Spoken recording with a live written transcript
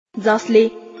जसले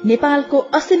नेपालको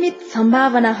असीमित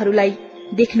सम्भावनाहरूलाई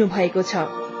देख्नु भएको छ।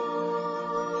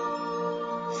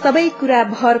 सबै कुरा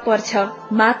भर पर्छ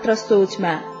मात्र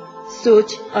सोचमा,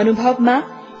 सोच अनुभवमा,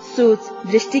 सोच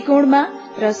दृष्टिकोणमा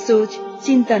र सोच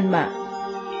चिन्तनमा।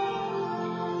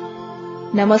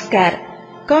 नमस्कार।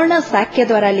 कर्ण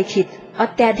शाक्यद्वारा लिखित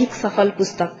अत्याधिक सफल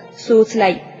पुस्तक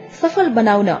सोचलाई सफल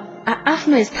बनाउन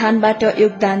आफ्नो स्थानबाट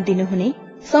योगदान दिनुहुने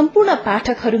सम्पूर्ण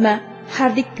पाठकहरूमा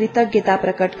हार्दिक कृतज्ञता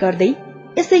प्रकट गर्दै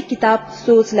यसै किताब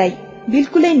सोचलाई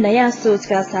बिल्कुलै नयाँ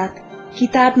सोचका साथ,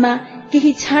 किताबमा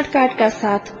केही छाँटकाटका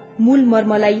साथ मूल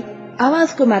मर्मलाई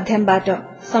आवाजको माध्यमबाट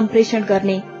सम्प्रेषण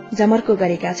गर्ने जमर्को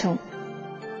गरेका छौं।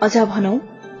 अझ भनौं,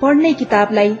 पढ्ने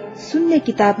किताबलाई सुन्ने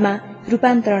किताबमा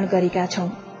रूपान्तरण गरेका छौं।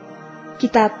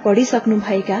 किताब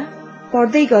पढिसक्नुभएका,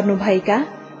 पढ्दै गर्नुभएका,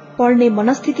 पढ्ने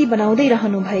मनस्थिति बनाउँदै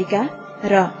रहनुभएका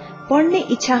र पढ्ने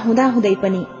इच्छा हुँदाहुँदै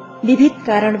पनि विविध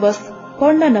कारणवश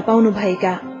पढ्न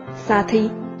नपाउनुभएका, साथै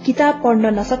किताब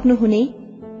पढ्न नसक्नुहुने,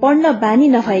 पढ्न बानी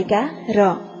नभएका र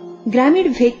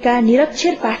ग्रामीण भेगका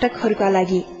निरक्षर पाठकहरूका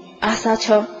लागि आशा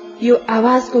छ यो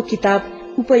आवाजको किताब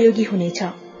उपयोगी हुनेछ।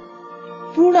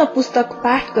 पूर्ण पुस्तक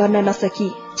पाठ गर्न नसकी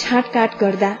छाँटकाट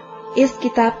गर्दा यस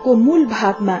किताबको मूल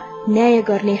भावमा न्याय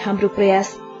गर्ने हाम्रो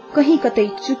प्रयास कहीं कतै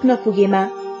चुक्न पुगेमा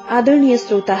आदरणीय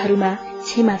श्रोताहरूमा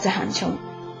क्षमा चाहन्छौं।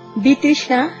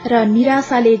 वितृष्णा र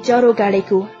निराशाले जरो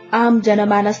गाडेको आम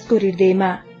जनमानसको हृदयमा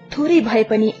थोरै भए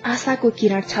पनि आशाको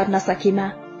किरण छर्न सकेमा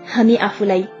हामी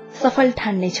आफूलाई सफल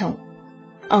ठान्नेछौं।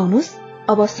 आउनुस्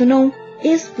अब सुनौ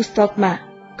यस पुस्तकमा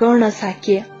कर्ण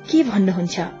शाक्य के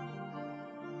भन्नुहुन्छ।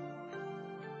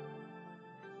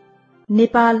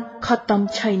 नेपाल खत्तम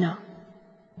छैन।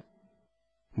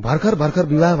 भर्खर भर्खर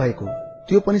विवाह भएको,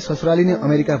 त्यो पनि ससुराली नै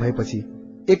अमेरिका भएपछि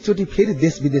एकचोटि फेरि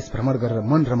देश विदेश भ्रमण गरेर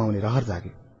मन रमाउने रहर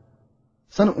जाग्यो।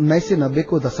 सन् 1990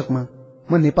 को दशकमा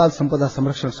म नेपाल सम्पदा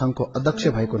संरक्षण संघको अध्यक्ष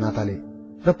भएको नाताले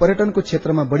र पर्यटनको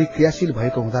क्षेत्रमा बढी क्रियाशील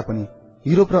भएको हुँदा पनि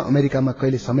युरोप र अमेरिकामा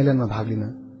कहिले सम्मेलनमा भाग लिन,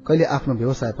 कहिले आफ्नो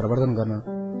व्यवसाय प्रवर्धन गर्न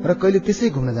र कहिले त्यसै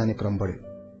घुम्न जाने क्रम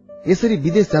बढ्यो। यसरी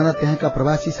विदेश जाँदा त्यहाँका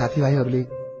प्रवासी साथीभाइहरूले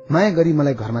माया गरी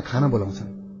मलाई घरमा खान बोलाउँछन्।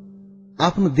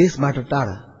 आफ्नो देशबाट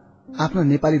टाढा आफ्ना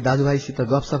नेपाली दाजुभाइसित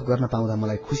गफसफ गर्न पाउँदा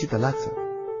मलाई खुशी त लाग्छ,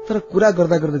 तर कुरा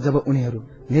गर्दा गर्दै जब उनीहरू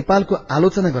नेपालको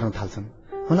आलोचना गर्न थाल्छन्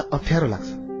मलाई अप्ठ्यारो लाग्छ।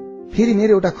 फेरि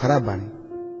मेरो एउटा खराब बानी,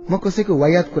 म कसैको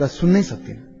वायात कुरा सुन्नै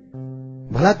सक्दिन।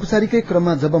 भलाकुसारीकै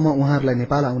क्रममा जब म उहाँहरूलाई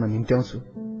नेपाल आउन निम्त्याउँछु,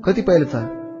 कतिपयले त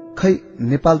खै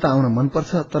नेपाल त आउन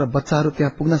मनपर्छ तर बच्चाहरू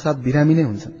त्यहाँ पुग्न साथ बिरामी नै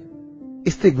हुन्छन्,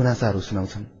 यस्तै गुनासाहरू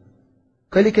सुनाउँछन्।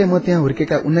 कहिलेकाहीँ म त्यहाँ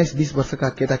हुर्केका 19-20 वर्षका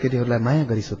केटाकेटीहरूलाई माया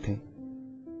गरी सोध्थे,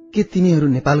 के तिमीहरू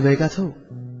नेपाल गएका छौ?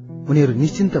 उनीहरू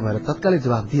निश्चिन्त भएर तत्कालै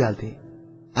जवाब दिइहाल्थे,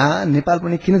 नेपाल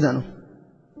पनि किन जानु।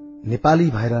 नेपाली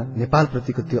भएर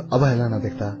नेपालप्रतिको त्यो अवहेलना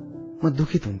नदेख्दा म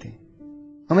दुखित हुन्थे।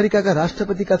 अमेरिकाका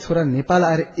राष्ट्रपतिका छोरा नेपाल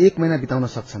आएर 1 महिना बिताउन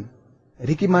सक्छन्।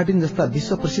 रिकी मार्टिन जस्ता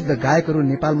विश्व प्रसिद्ध गायकहरू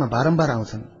नेपालमा बारम्बार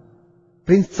आउँछन्।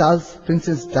 Prince Charles,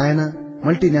 princess Diana,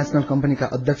 multinational कम्पनीका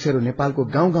अध्यक्षहरू नेपालको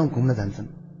गाउँ गाउँ घुम्न जान्छन्।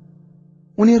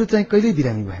 उनीहरू चाहिँ कहिल्यै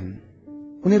बिरामी भएनन्,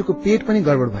 उनीहरूको पेट पनि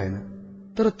गडबड भएन।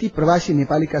 तर ती प्रवासी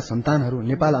नेपालीका सन्तानहरू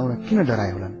नेपाल आउन किन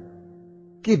डराए होलान्?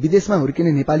 के विदेशमा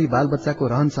हुर्किने नेपाली बालबच्चाको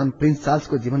रहनसहन प्रिन्स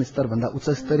चार्ल्सको जीवन स्तर भन्दा उच्च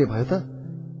स्तरीय भयो त?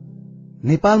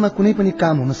 नेपालमा कुनै पनि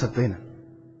काम हुन सक्दैन।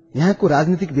 यहाँको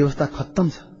राजनीतिक व्यवस्था खत्तम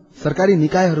छ, सरकारी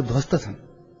निकायहरू ध्वस्त छन्,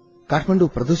 काठमाडौँ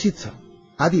प्रदूषित छ,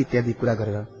 आदि इत्यादि कुरा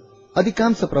गरेर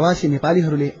अधिकांश प्रवासी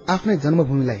नेपालीहरूले आफ्नै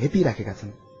जन्मभूमिलाई हेपिराखेका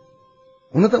छन्।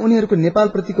 हुन त उनीहरूको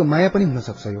नेपालप्रतिको माया पनि हुन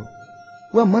सक्छ यो,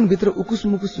 वा मनभित्र उकुस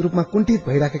मुकुस रूपमा कुण्ठित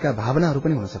भइराखेका भावनाहरू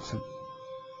पनि हुन सक्छन्।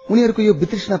 उनीहरूको यो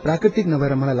वितृष्णा प्राकृतिक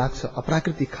नभएर मलाई लाग्छ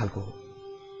अप्राकृतिक खालको हो।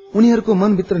 उनीहरूको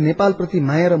मनभित्र नेपालप्रति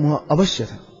माया र मोह अवश्य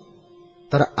छ,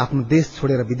 तर आफ्नो देश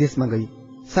छोडेर विदेशमा गई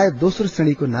सायद दोस्रो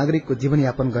श्रेणीको नागरिकको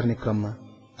जीवनयापन गर्ने क्रममा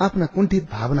आफ्ना कुण्ठित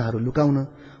भावनाहरू लुकाउन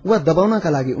वा दबाउनका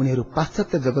लागि उनीहरू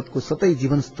पाश्चात्य जगतको सतै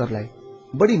जीवन स्तरलाई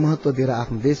बढी महत्व दिएर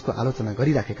आफ्नो देशको आलोचना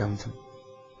गरिराखेका हुन्छन्।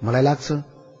 मलाई लाग्छ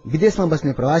विदेशमा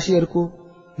बस्ने प्रवासीहरूको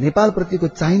नेपालप्रतिको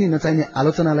चाहिने नचाहिने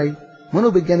आलोचनालाई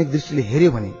मनोवैज्ञानिक दृष्टिले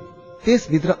हेर्यो भने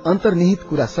त्यसभित्र अन्तर्निहित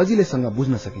कुरा सजिलैसँग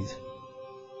बुझ्न सकिन्छ।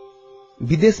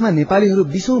 विदेशमा नेपालीहरू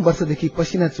 20औं वर्षदेखि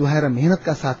पसिना चुहाएर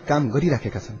मेहनतका साथ काम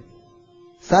गरिराखेका छन्।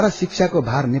 सारा शिक्षाको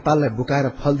भार नेपाललाई बोकाएर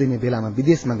फल दिने बेलामा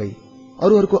विदेशमा गई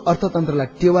अरूहरूको अर्थतन्त्रलाई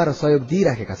टेवा र सहयोग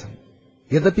दिइराखेका छन्।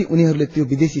 यद्यपि उनीहरूले त्यो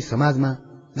विदेशी समाजमा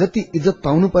जति इज्जत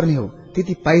पाउनुपर्ने हो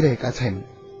त्यति पाइरहेका छैनन्।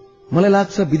 मलाई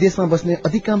लाग्छ विदेशमा बस्ने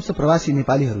अधिकांश प्रवासी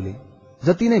नेपालीहरूले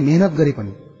जति नै मेहनत गरे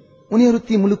पनि उनीहरू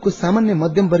ती मुलुकको सामान्य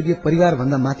मध्यम वर्गीय परिवार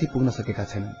भन्दा माथि पुग्न सकेका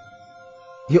छैनन्।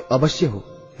 यो अवश्य हो,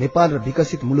 नेपाल र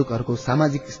विकसित मुलुकहरूको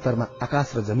सामाजिक स्तरमा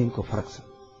आकाश र जमिनको फरक छ।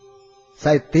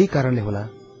 सायद त्यही कारणले होला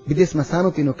विदेशमा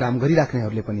सानोतिनो काम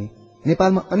गरिराख्नेहरूले पनि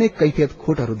नेपालमा अनेक कैफियत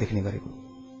खोटहरू देख्ने गरेको।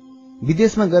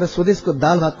 विदेशमा गएर स्वदेशको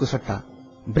दाल भातको सट्टा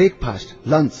ब्रेकफास्ट,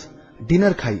 लन्च,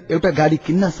 डिनर खाई एउटा गाडी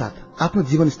किन्न साथ आफ्नो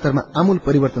जीवन स्तरमा आमूल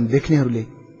परिवर्तन देख्नेहरूले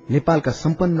नेपालका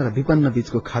सम्पन्न र विपन्न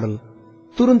बीचको खाडल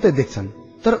तुरुन्तै देख्छन्।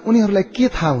 तर उनीहरूलाई के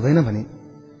थाहा हुँदैन भने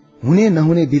हुने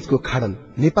नहुने बीचको खाडल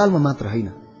नेपालमा मात्र होइन,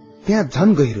 त्यहाँ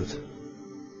झन गहिरो छ।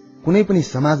 कुनै पनि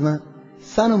समाजमा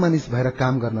सानो मानिस भएर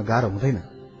काम गर्न गाह्रो हुँदैन।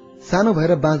 सानो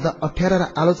भएर बाँच्दा अप्ठ्यारा र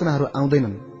आलोचनाहरू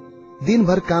आउँदैनन्।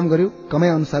 दिनभर काम गर्यो, कमाइ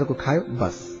अनुसारको खायो,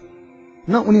 बस।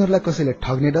 न उनीहरूलाई कसैले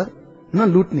ठग्ने डर, न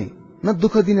लुट्ने, न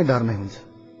दुःख दिने डर नै हुन्छ।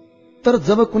 तर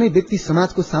जब कुनै व्यक्ति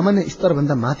समाजको सामान्य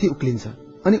स्तरभन्दा माथि उक्लिन्छ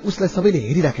अनि उसलाई सबैले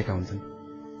हेरिराखेका हुन्छन्,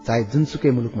 चाहे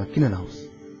जुनसुकै मुलुकमा किन नहोस्,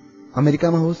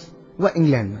 अमेरिकामा होस् वा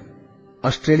इङ्ल्याण्डमा,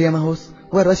 अस्ट्रेलियामा होस्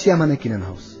वा रसियामा नै किन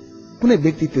नहोस्, कुनै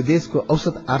व्यक्ति त्यो देशको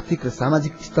औसत आर्थिक र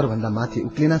सामाजिक स्तरभन्दा माथि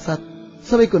उक्लिन साथ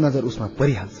सबैको नजर उसमा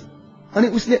परिहाल्छ अनि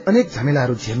उसले अनेक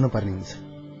झमेलाहरू झेल्नु पर्ने हुन्छ।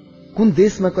 कुन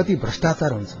देशमा कति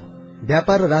भ्रष्टाचार हुन्छ,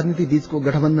 व्यापार र राजनीति बीचको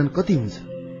गठबन्धन कति हुन्छ,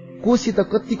 कोसित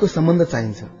कतिको सम्बन्ध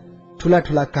चाहिन्छ, ठूला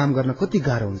ठूला काम गर्न कति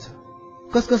गाह्रो हुन्छ,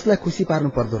 कसलाई खुसी पार्नु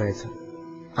पर्दो रहेछ,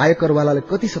 आयकरवालाले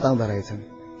कति सताउँदा रहेछन्,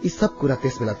 यी सब कुरा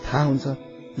त्यसबेला थाहा हुन्छ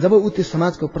जब ऊ त्यो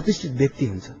समाजको प्रतिष्ठित व्यक्ति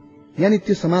हुन्छ, यानि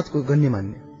त्यो समाजको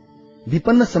गण्यमान्य।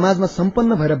 विपन्न समाजमा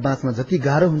सम्पन्न भएर बाँच्न जति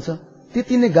गाह्रो हुन्छ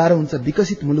त्यति नै गाह्रो हुन्छ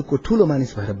विकसित मुलुकको ठूलो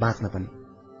मानिस भएर बाँच्न पनि।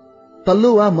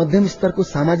 तल्लो वा मध्यम स्तरको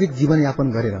सामाजिक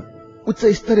जीवनयापन गरेर उच्च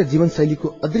स्तरीय जीवनशैलीको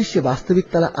अदृश्य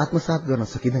वास्तविकतालाई आत्मसात गर्न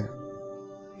सकिँदैन।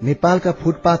 नेपालका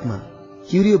फुटपाथमा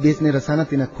क्युरियो बेच्ने र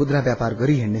सानातिना खुद्रा व्यापार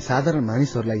गरी हिँड्ने साधारण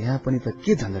मानिसहरूलाई यहाँ पनि त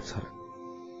के झन्झट छ र?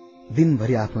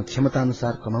 दिनभरि आफ्नो क्षमता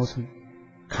अनुसार कमाउँछन्,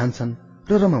 खान्छन्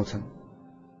र रमाउँछन्।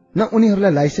 न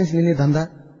उनीहरूलाई लाइसेन्स लिने धन्दा,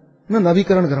 न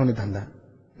नवीकरण गराउने धन्दा,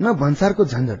 न भन्सारको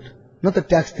झन्झट, न त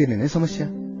ट्याक्स तिर्ने नै समस्या।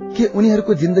 के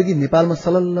उनीहरूको जिन्दगी नेपालमा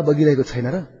सलल्ल बगिरहेको छैन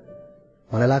र?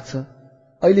 मलाई लाग्छ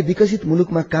अहिले विकसित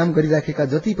मुलुकमा काम गरिराखेका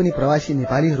जति पनि प्रवासी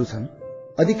नेपालीहरू छन्,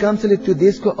 अधिकांशले त्यो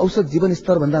देशको औसत जीवन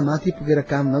स्तरभन्दा माथि पुगेर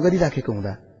काम नगरिराखेको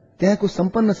हुँदा त्यहाँको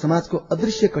सम्पन्न समाजको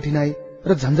अदृश्य कठिनाई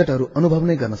र झन्झटहरू अनुभव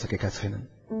नै गर्न सकेका छैनन्।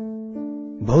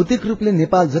 भौतिक रूपले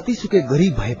नेपाल जतिसुकै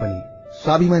गरीब भए पनि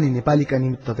स्वाभिमानी नेपालीका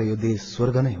निमित्त त यो देश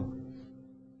स्वर्ग नै हो।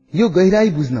 यो गहिराई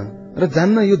बुझ्न र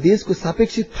जान्न यो देशको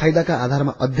सापेक्षिक फाइदाका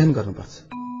आधारमा अध्ययन गर्नुपर्छ।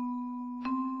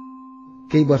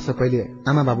 केही वर्ष पहिले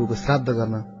आमा बाबुको श्राद्ध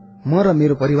गर्न म र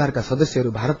मेरो परिवारका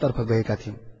सदस्यहरू भारततर्फ गएका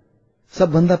थियौं।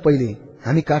 सबभन्दा पहिले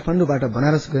हामी काठमाडौँबाट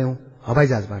बनारस गयौं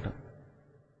हवाईजहाजबाट।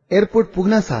 एयरपोर्ट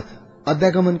पुग्न साथ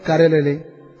अध्यागमन कार्यालयले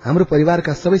हाम्रो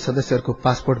परिवारका सबै सदस्यहरूको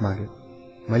पासपोर्ट माग्यो।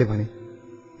 मैले भने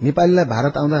नेपालीलाई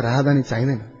भारत आउँदा राहदानी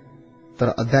चाहिँदैन, तर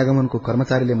अध्यागमनको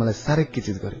कर्मचारीले मलाई साह्रै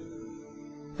किचित गर्यो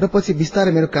र पछि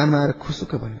बिस्तारै मेरो कानमा आएर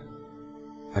खुसुक्क भन्यो,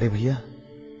 अरे भैया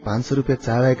 500 रुपियाँ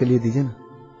चाय के लिए दीजिए न।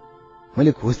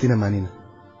 मैले घुस दिन मानिन।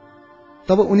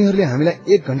 तब उनीहरूले हामीलाई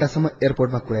 1 घण्टासम्म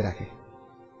एयरपोर्टमा कुराइराखे।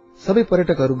 सबै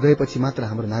पर्यटकहरू गएपछि मात्र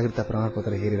हाम्रो नागरिकता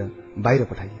प्रमाणपत्र हेरेर बाहिर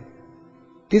पठाइयो।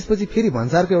 त्यसपछि फेरि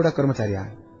भन्सारको एउटा कर्मचारी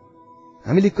आयो।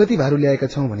 हामीले कति भारू ल्याएका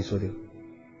छौं भनी सोध्यो।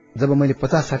 जब मैले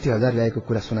 50-60 हजार ल्याएको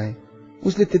कुरा सुनाए,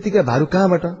 उसले त्यतिका भारू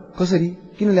कहाँबाट, कसरी,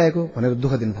 किन ल्याएको भनेर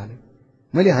दुःख दिन थाल्यो।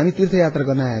 मैले हामी तीर्थयात्रा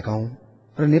गर्न आएका हौं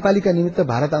र नेपालीका निमित्त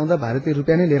भारत आउँदा भारतीय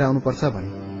रुपियाँ नै लिएर आउनुपर्छ भने।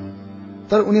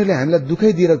 तर उनीहरूले हामीलाई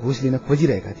दुखै दिएर घुस लिन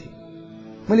खोजिरहेका थिए।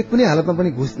 मैले कुनै हालतमा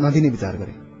पनि घुस नदिने विचार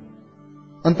गरे।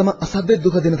 अन्तमा असाध्यै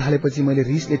दुःख दिन थालेपछि मैले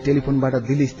रिसले टेलिफोनबाट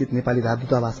दिल्ली स्थित नेपाली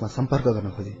राजदूतावासमा सम्पर्क गर्न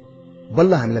खोजे।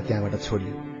 बल्ल हामीलाई त्यहाँबाट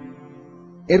छोडियो।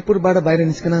 एयरपोर्टबाट बाहिर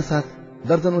निस्कन साथ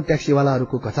दर्जनौं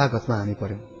ट्याक्सीवालाहरूको घचाघचमा हामी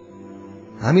पर्यौं।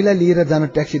 हामीलाई लिएर जान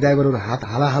ट्याक्सी ड्राइभरहरू हात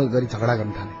हालाहाल गरी झगडा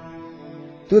गर्न थाले।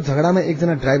 त्यो झगडामा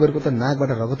एकजना ड्राइभरको त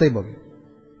नाकबाट रगतै बग्यो।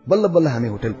 बल्ल बल्ल हामी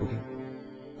होटल पुग्यौं।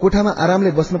 कोठामा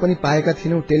आरामले बस्न पनि पाएका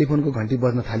थिएनौं, टेलिफोनको घण्टी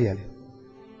बज्न थालिहाल्यो।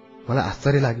 मलाई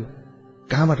आश्चर्य लाग्यो,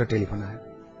 कहाँबाट टेलिफोन आयो,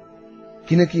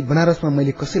 किनकि बनारसमा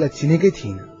मैले कसैलाई चिनेकै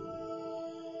थिइनँ।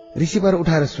 रिसिभर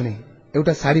उठाएर सुने,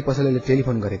 एउटा साडी पसलेले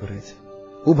टेलिफोन गरेको रहेछ।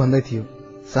 ऊ भन्दै थियो,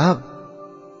 साहब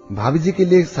भाभी के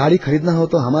लिए साड़ी खरीदना हो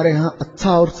तो हमारे यहाँ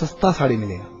अच्छा और सस्ता साड़ी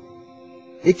मिलेगा।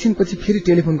 एकछिनपछि फेरि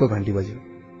टेलिफोनको घण्टी बज्यो।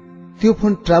 त्यो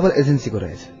फोन ट्राभल एजेन्सीको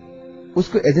रहेछ।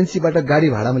 उसको एजेन्सीबाट गाडी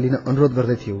भाडामा लिन अनुरोध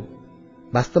गर्दै थियो।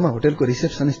 वास्तवमा होटलको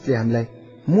रिसेप्सनिस्टले हामीलाई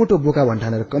मोटो बोका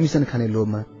भन्ठानेर कमिसन खाने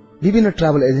लोभमा विभिन्न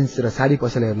ट्राभल एजेन्सी र साडी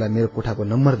पसलेहरूलाई मेरो कोठाको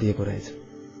नम्बर दिएको रहेछ।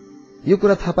 यो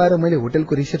कुरा थाहा पाएर मैले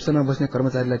होटलको रिसेप्सनमा बस्ने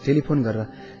कर्मचारीलाई टेलिफोन गरेर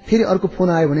फेरि अर्को फोन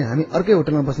आयो भने हामी अर्कै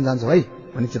होटलमा बस्न जान्छौं है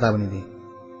भनी चेतावनी दिए।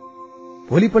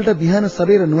 भोलिपल्ट बिहान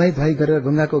सबेर नुहाई धुवाई गरेर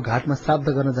गंगाको घाटमा श्राद्ध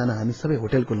गर्न जान हामी सबै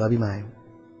होटलको लबीमा आयौं।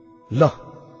 ल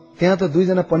त्यहाँ त 2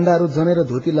 जना पण्डाहरू जनै र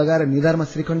धोती लगाएर निधारमा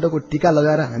श्रीखण्डको टीका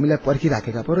लगाएर हामीलाई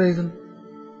पर्खिराखेका पो रहेछन्।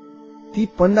 ती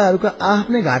पण्डाहरूका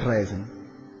आफ्नै घाट रहेछन्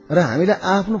र हामीलाई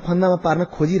आफ्नो फन्दामा पार्न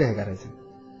खोजिरहेका रहेछन्।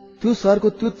 त्यो सरको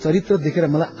त्यो चरित्र देखेर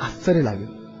मलाई आश्चर्य लाग्यो।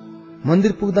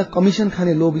 मन्दिर पुग्दा कमिसन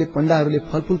खाने लोभले पण्डाहरूले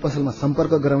फलफूल पसलमा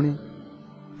सम्पर्क गराउने,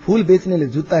 फूल बेच्नेले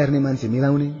जुत्ता हेर्ने मान्छे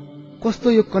मिलाउने,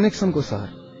 कस्तो यो कनेक्सनको सहर।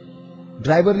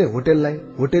 ड्राइभरले होटेललाई,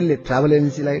 होटेलले ट्राभल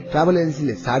एजेन्सीलाई, ट्राभल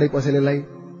एजेन्सीले साडे पसलेलाई,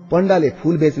 पण्डाले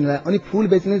फूल बेच्नेलाई अनि फूल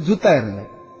बेच्नेले जुत्ता हेर्नेलाई।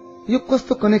 यो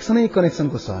कस्तो कनेक्सनै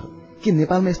कनेक्सनको सहर। के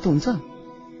नेपालमा यस्तो हुन्छ?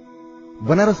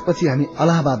 बनारसपछि हामी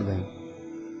अलाहाबाद गयौं।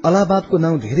 अलाहाबादको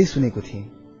नाउँ धेरै सुनेको थिएँ,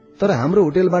 तर हाम्रो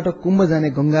होटेलबाट कुम्भ जाने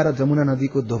गंगा र जमुना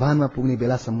नदीको दोभानमा पुग्ने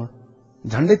बेलासम्म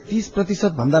झण्डै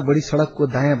 30% भन्दा बढी सड़कको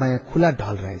दायाँ बायाँ खुला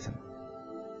ढल रहेछन्।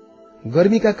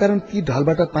 गर्मीका कारण ती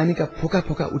ढलबाट पानीका फोका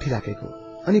फोका उठिराखेको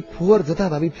अनि फोहोर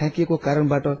जताभावी फ्याँकिएको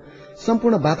कारणबाट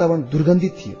सम्पूर्ण वातावरण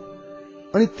दुर्गन्धित थियो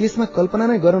अनि त्यसमा कल्पना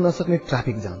नै गर्न नसक्ने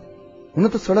ट्राफिक जाम। हुन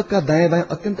त सड़कका दायाँ बायाँ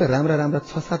अत्यन्त राम्रा राम्रा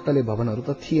 6-7 तले भवनहरू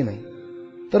त थिए नै,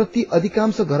 तर ती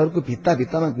अधिकांश घरहरूको भित्ता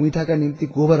भित्तामा गुइठाका निम्ति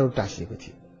गोबरहरू टाँसिएको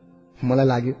थियो। मलाई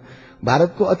लाग्यो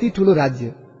भारतको अति ठूलो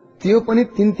राज्य, त्यो पनि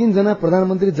 3-3 जना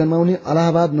प्रधानमन्त्री जन्माउने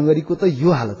अलाहाबाद नगरीको त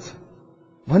यो हालत छ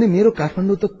भने मेरो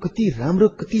काठमाडौँ त कति राम्रो,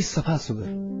 कति सफा सुग्घर।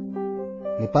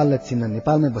 नेपाललाई चिन्न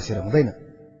नेपालमै बसेर हुँदैन,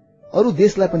 अरू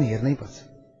देशलाई पनि हेर्नै पर्छ।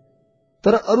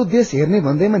 तर अरू देश हेर्ने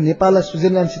भन्दैमा नेपाललाई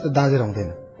स्विजरल्याण्डसित दाँजेर हुँदैन।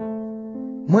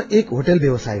 म एक होटेल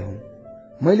व्यवसायी हुँ।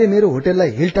 मैले मेरो होटेललाई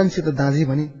हिल्टनसित दाँजे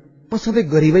भने म सधैँ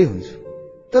गरिबै हुन्छु,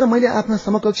 तर मैले आफ्ना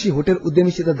समकक्षी होटेल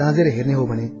उद्यमीसित दाँजेर हेर्ने हो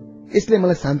भने यसले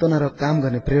मलाई सान्त्वना र काम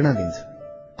गर्ने प्रेरणा दिन्छ।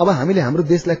 अब हामीले हाम्रो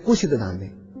देशलाई कोसित दाँध्ने?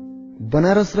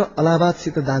 बनारस र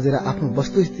अलाहाबादसित दाँजेर आफ्नो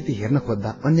वस्तुस्थिति हेर्न खोज्दा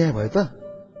अन्याय भयो त?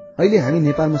 अहिले हामी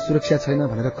नेपालमा सुरक्षा छैन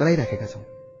भनेर कराइराखेका छौं।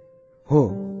 हो,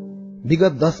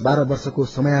 विगत 10-12 वर्षको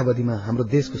समयावधिमा हाम्रो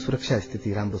देशको सुरक्षा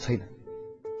स्थिति राम्रो छैन,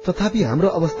 तथापि हाम्रो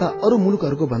अवस्था अरू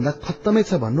मुलुकहरूको भन्दा खत्तमै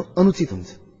छ भन्नु अनुचित हुन्छ।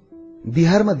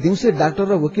 बिहारमा दिउँसै डाक्टर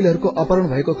र वकिलहरूको अपहरण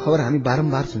भएको खबर हामी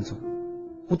बारम्बार सुन्छौं।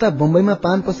 उता बम्बईमा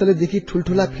पान पसलेदेखि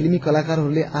ठूल्ठूला फिल्मी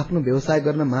कलाकारहरूले आफ्नो व्यवसाय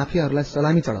गर्न माफियाहरूलाई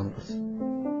सलामी चढाउनुपर्छ।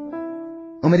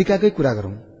 अमेरिकाकै कुरा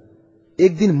गरौं।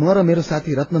 एक दिन म र मेरो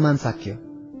साथी रत्नमान शाक्य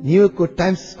न्यूयोर्कको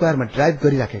टाइम्स स्क्वायरमा ड्राइभ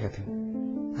गरिराखेका थियौं।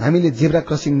 हामीले जेब्रा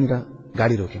क्रसिङनिर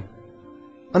गाडी रोक्यौं।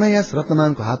 अनायास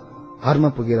रत्नमानको हात हर्नमा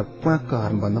पुगेर प्वाक्क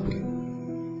हर्न बन्न पुग्यो।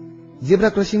 जेब्रा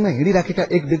क्रसिङमा हिँडिराखेका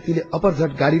एक व्यक्तिले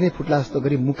अपरझट गाडी नै फुट्ला जस्तो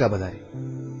गरी मुक्का बजारे।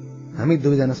 हामी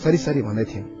दुवैजना सरी भन्दै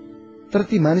थियौं, तर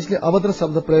ती मानिसले अभद्र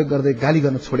शब्द प्रयोग गर्दै गाली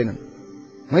गर्न छोडेनन्।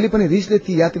 मैले पनि रिसले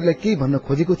ती यात्रीलाई केही भन्न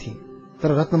खोजेको थिएँ, तर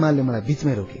रत्नमालले मलाई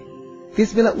बीचमै रोके।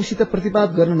 त्यसबेला उसित प्रतिवाद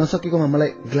गर्न नसकेकोमा मलाई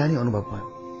ग्लानि अनुभव भयो।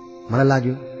 मलाई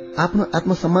लाग्यो आफ्नो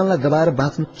आत्मसम्मानलाई दबाएर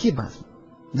बाँच्नु के बाँच्नु,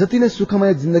 जति नै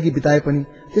सुखमय जिन्दगी बिताए पनि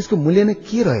त्यसको मूल्य नै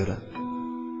के रह्यो र?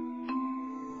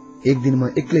 एक दिन म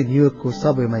एक्लै न्यूयोर्कको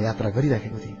सबवेमा यात्रा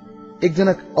गरिराखेको थिएँ।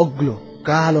 एकजना अग्लो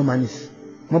कालो मानिस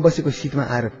म बसेको सिटमा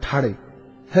आएर ठाडै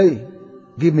हे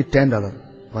गिभ मी $10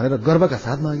 भनेर गर्वका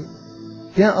साथ माग्यो।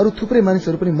 त्यहाँ अरू थुप्रै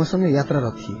मानिसहरू पनि मसँगै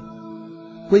यात्रारत थिए।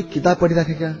 कोही किताब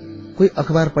पढिराखेका, कोही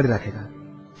अखबार पढिराखेका,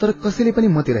 तर कसैले पनि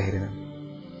मतिर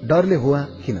हेरेनन्। डरले होवा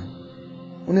किन,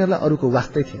 उनीहरूलाई अरूको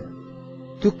वास्तै थिएन।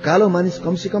 त्यो कालो मानिस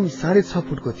कमसेकम 6.5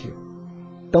 फुटको थियो,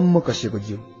 टम्म कसिएको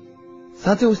जिउ।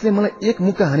 साँच्चै उसले मलाई एक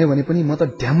मुक्का हान्यो भने पनि म त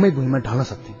ढ्याम्मै भुइँमा ढल्न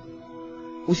सक्थेँ।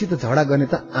 उसित झगडा गर्ने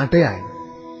त आँटै आएन।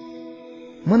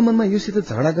 मनमनमा योसित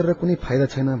झगडा गरेर कुनै फाइदा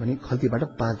छैन भनी खल्तीबाट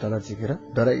 $5 झिकेर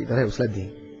डराई उसलाई दिए।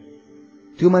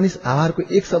 त्यो मानिस आभारको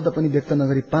एक शब्द पनि व्यक्त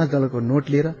नगरी $5 को नोट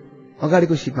लिएर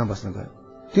अगाडिको सिटमा बस्न गयो,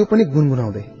 त्यो पनि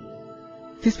गुनगुनाउँदै।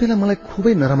 त्यसबेला मलाई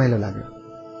खुबै नरमाइलो लाग्यो।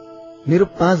 मेरो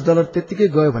 $5 त्यत्तिकै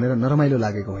गयो भनेर नरमाइलो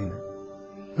लागेको होइन।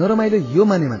 नरमाइलो यो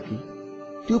मानेमा कि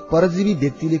त्यो परजीवी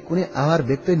व्यक्तिले कुनै आभार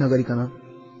व्यक्तै नगरिकन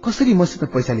कसरी मसित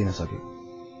पैसा लिन सक्यो।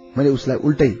 मैले उसलाई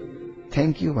उल्टै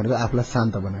थ्याङ्क यू भनेर आफूलाई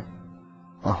शान्त बनाएँ।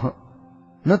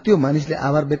 न त्यो मानिसले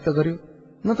आभार व्यक्त गर्यो,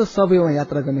 न त सबैमा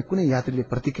यात्रा गर्ने कुनै यात्रीले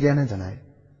प्रतिक्रिया नै जनाए।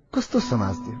 कस्तो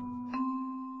समाज थियो।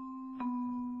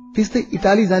 त्यस्तै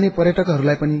इटाली जाने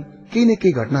पर्यटकहरूलाई पनि केही न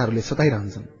केही घटनाहरूले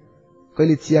सताइरहन्छन्।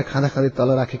 कहिले चिया खाँदा खाँदै तल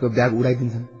राखेको ब्याग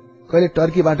उडाइदिन्छन्, कहिले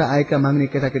टर्कीबाट आएका माग्ने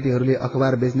केटाकेटीहरूले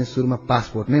अखबार बेच्ने सुरुमा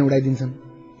पासपोर्ट नै उडाइदिन्छन्।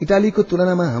 इटालीको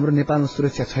तुलनामा हाम्रो नेपालमा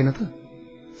सुरक्षा छैन त?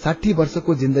 60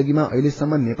 वर्षको जिन्दगीमा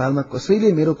अहिलेसम्म नेपालमा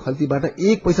कसैले मेरो खल्तीबाट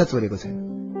 1 पैसा चोरेको छैन।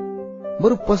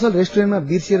 बरु पसल रेस्टुरेन्टमा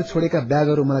बिर्सिएर छोडेका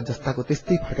ब्यागहरू मलाई जस्ताको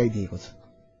त्यस्तै फर्काइदिएको छ।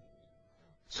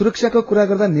 सुरक्षाको कुरा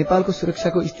गर्दा नेपालको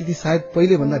सुरक्षाको स्थिति सायद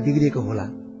पहिले भन्दा बिग्रिएको होला,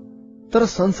 तर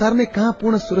संसार नै कहाँ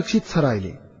पूर्ण सुरक्षित छ र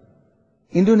अहिले?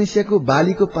 इन्डोनेसियाको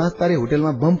बालीको 5 तारे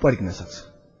होटेलमा बम पड्किन सक्छ।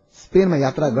 स्पेनमा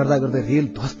यात्रा गर्दा गर्दै रेल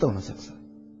ध्वस्त हुन सक्छ।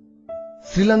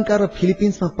 श्रीलंका र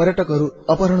फिलिपिन्समा पर्यटकहरू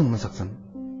अपहरण हुन सक्छन्।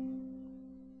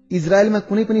 इजरायलमा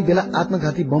कुनै पनि बेला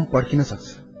आत्मघाती बम पड्किन सक्छ।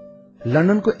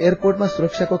 लन्डनको एयरपोर्टमा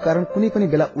सुरक्षाको कारण कुनै पनि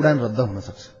बेला उडान रद्द हुन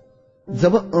सक्छ।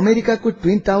 जब अमेरिकाको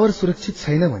ट्विन टावर सुरक्षित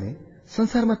छैन भने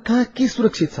संसारमा कहाँ के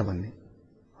सुरक्षित छ भन्ने?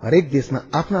 हरेक देशमा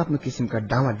आफ्नो आफ्नो किसिमका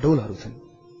डावाडोलहरू छन्।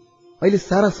 अहिले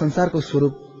सारा संसारको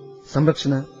स्वरूप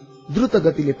संरचना द्रुत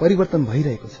गतिले परिवर्तन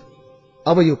भइरहेको छ।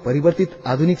 अब यो परिवर्तित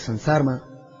आधुनिक संसारमा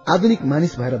आधुनिक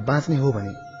मानिस भएर बाँच्ने हो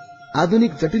भने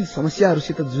आधुनिक जटिल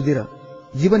समस्याहरूसित जुझेर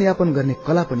जीवनयापन गर्ने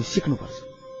कला पनि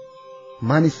सिक्नुपर्छ।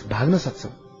 मानिस भाग्न सक्छ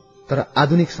तर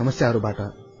आधुनिक समस्याहरूबाट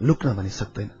लुक्न भने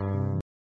सक्दैन।